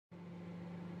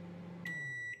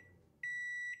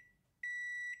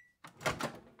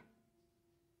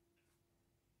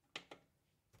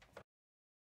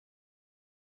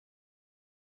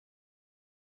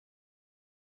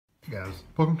Hey guys,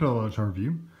 welcome to the Lunchtime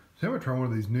review. Today I'm going to try one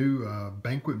of these new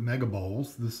Banquet Mega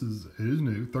Bowls. It is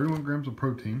new, 31 grams of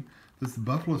protein. This is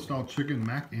buffalo style chicken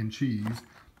mac and cheese.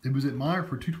 It was at Meijer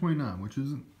for $2.29, which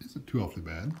isn't too awfully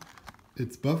bad.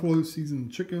 It's buffalo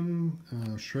seasoned chicken,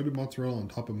 shredded mozzarella on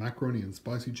top of macaroni and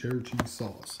spicy cheddar cheese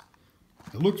sauce.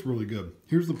 It looks really good.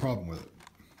 Here's the problem with it: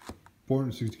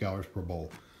 460 calories per bowl.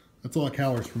 That's a lot of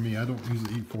calories for me. I don't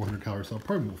usually eat 400 calories, so I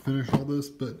probably won't finish all this,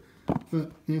 but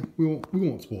yeah, we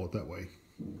won't spoil it that way.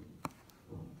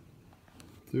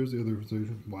 There's the other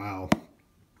version. Wow,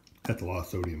 that's a lot of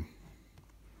sodium.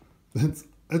 That's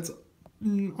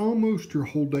almost your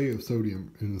whole day of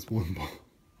sodium in this one bowl.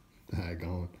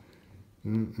 Daggone.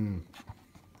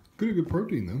 Good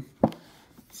protein though.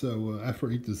 So after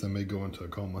I eat this, I may go into a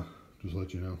coma. Just to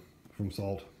let you know, from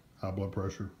salt, high blood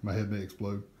pressure. My head may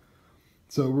explode.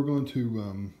 So we're going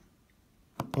to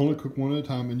only cook one at a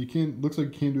time, and looks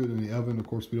like you can do it in the oven. Of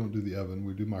course, we don't do the oven,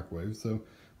 we do microwave. So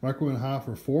microwave in high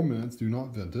for 4 minutes, do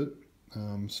not vent it.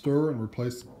 Stir and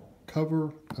replace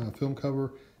cover, film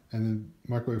cover, and then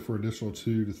microwave for additional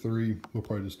 2 to 3. We'll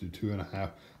probably just do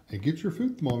 2.5. And get your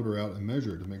food thermometer out and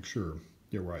measure it to make sure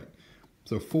you're right.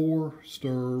 So 4,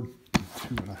 stir,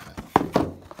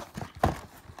 2.5.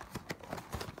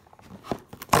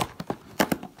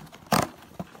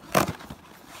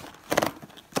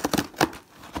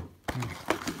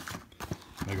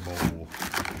 Mega bowl.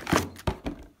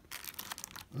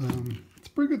 It's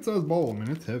a pretty good sized bowl. I mean,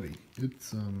 it's heavy.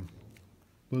 It's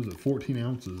what is it, 14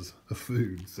 ounces of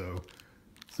food. So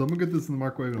I'm gonna get this in the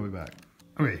microwave and I'll be back.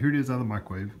 Okay, here it is out of the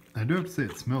microwave. I do have to say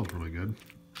it smells really good.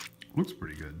 Looks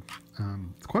pretty good.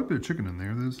 It's quite a bit of chicken in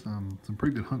there. There's some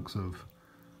pretty good hunks of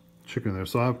chicken in there.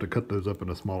 So I have to cut those up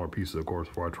into smaller pieces, of course,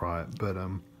 before I try it. But I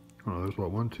don't know, there's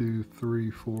what, 1, 2,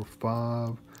 3, 4,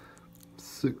 5,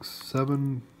 6,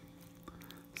 7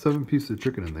 pieces of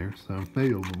chicken in there, so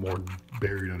maybe a little bit more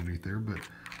buried underneath there, but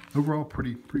overall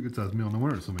pretty good sized meal. No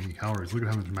wonder it's so many calories. Look at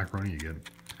how much macaroni you get,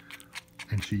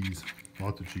 and cheese,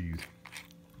 lots of cheese.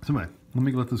 So anyway, let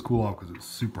me let this cool off because it's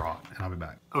super hot, and I'll be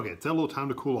back. Okay, it's had a little time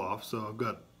to cool off, so I've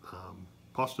got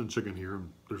pasta and chicken here.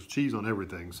 There's cheese on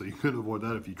everything, so you couldn't avoid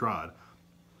that if you tried.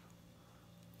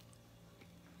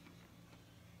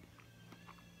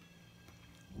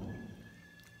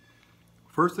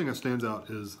 First thing that stands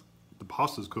out is the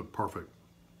pasta's cooked perfect.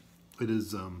 It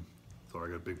is, sorry, I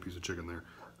got a big piece of chicken there.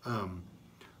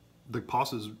 The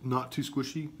pasta's not too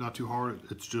squishy, not too hard.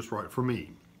 It's just right for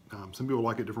me. Some people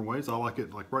like it different ways. I like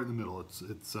it like right in the middle.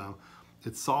 It's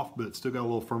soft, but it's still got a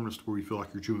little firmness to where you feel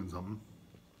like you're chewing something.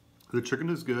 The chicken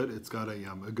is good. It's got a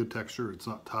good texture. It's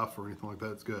not tough or anything like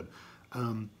that. It's good.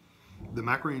 The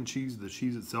macaroni and cheese, the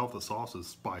cheese itself, the sauce is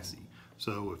spicy.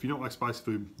 So if you don't like spicy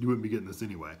food, you wouldn't be getting this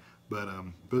anyway. But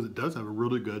it does have a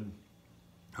really good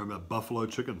buffalo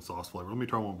chicken sauce flavor. Let me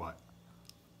try one bite.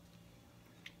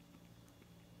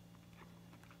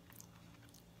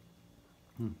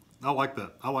 I like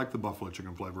that. I like the buffalo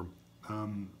chicken flavor.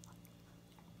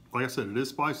 Like I said, it is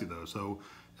spicy though, so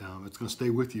it's going to stay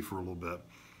with you for a little bit.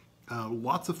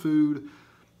 Lots of food.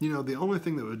 You know, the only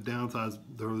thing that would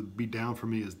be down for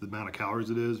me is the amount of calories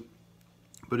it is.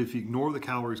 But if you ignore the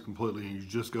calories completely and you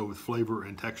just go with flavor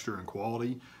and texture and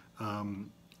quality,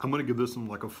 I'm going to give this one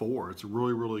like a 4. It's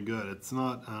really, really good. It's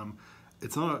not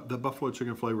the buffalo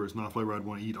chicken flavor is not a flavor I'd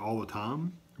want to eat all the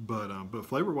time, but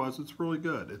flavor-wise, it's really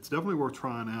good. It's definitely worth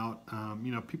trying out.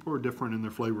 You know, people are different in their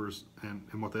flavors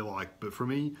and what they like, but for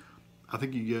me, I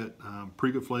think you get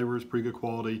pretty good flavors, pretty good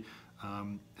quality.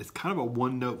 It's kind of a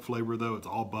one-note flavor though. It's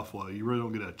all buffalo. You really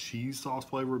don't get a cheese sauce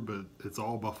flavor, but it's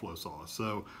all buffalo sauce.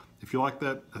 So if you like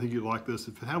that, I think you'd like this.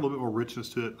 If it had a little bit more richness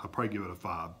to it, I'd probably give it a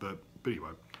 5. But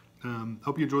anyway,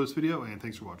 hope you enjoy this video, and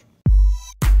thanks for watching.